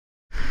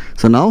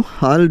So now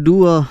I'll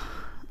do a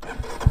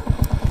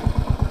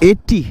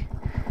 80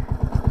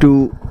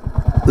 to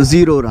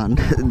 0 run.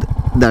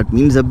 That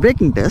means a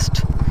braking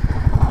test.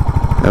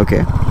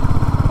 Okay.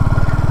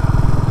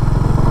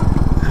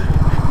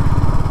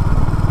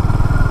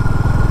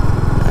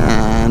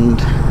 And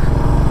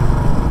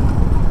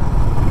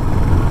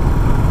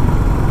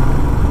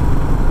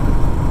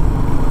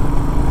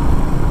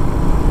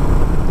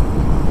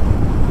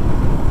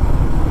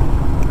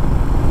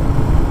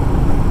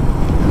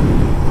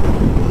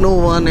no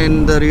one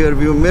in the rear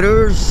view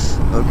mirrors.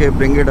 Okay,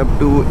 bring it up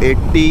to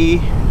 80.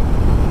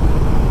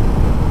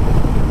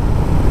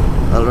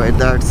 Alright,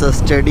 that's a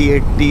steady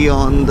 80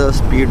 on the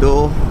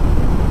speedo.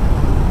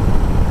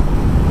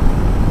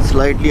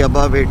 Slightly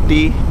above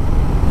 80,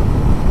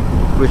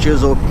 which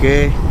is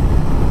okay.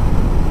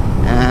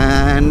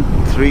 And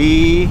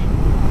 3,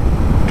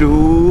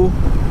 2,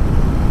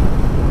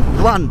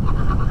 1.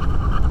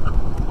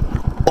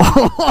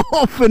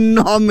 Oh,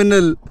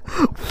 phenomenal!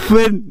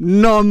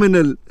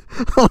 Phenomenal!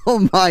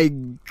 Oh my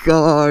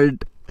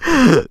god,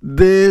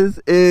 this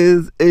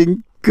is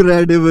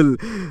incredible.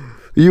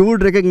 You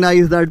would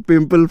recognize that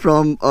pimple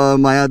from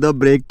my other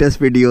brake test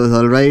videos,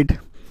 alright?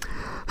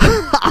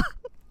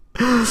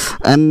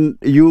 And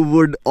you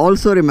would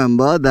also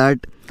remember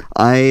that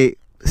I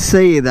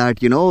say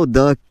that, you know,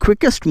 the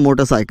quickest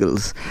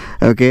motorcycles,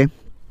 okay,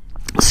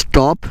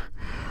 stop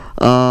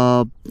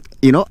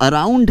you know,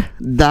 around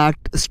that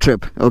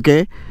strip,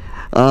 okay.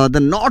 The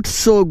not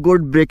so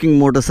good braking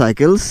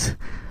motorcycles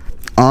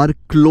are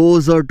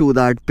closer to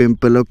that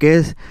pimple,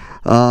 okay,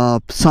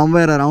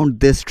 somewhere around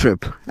this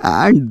strip,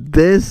 and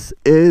this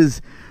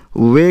is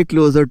way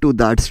closer to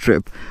that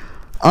strip.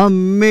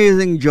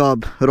 Amazing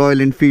job, Royal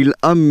Enfield,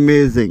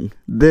 amazing.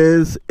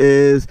 This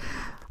is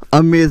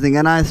amazing.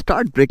 And I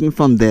start braking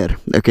from there,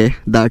 okay,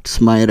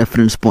 that's my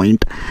reference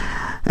point.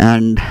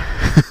 And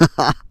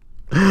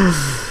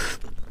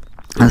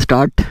I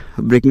start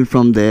braking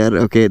from there,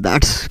 okay,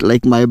 that's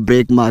like my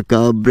brake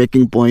marker,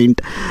 braking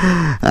point.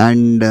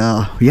 And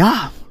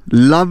yeah,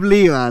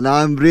 lovely, man.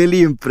 I'm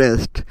really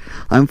impressed.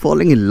 I'm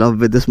falling in love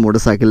with this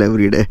motorcycle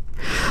every day.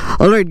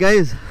 Alright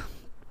guys,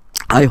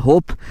 I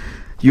hope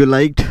you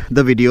liked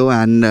the video,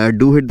 and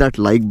do hit that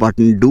like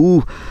button,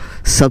 do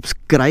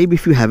subscribe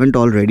if you haven't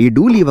already,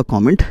 do leave a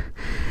comment,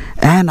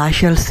 and I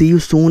shall see you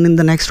soon in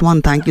the next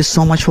one. Thank you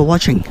so much for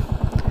watching.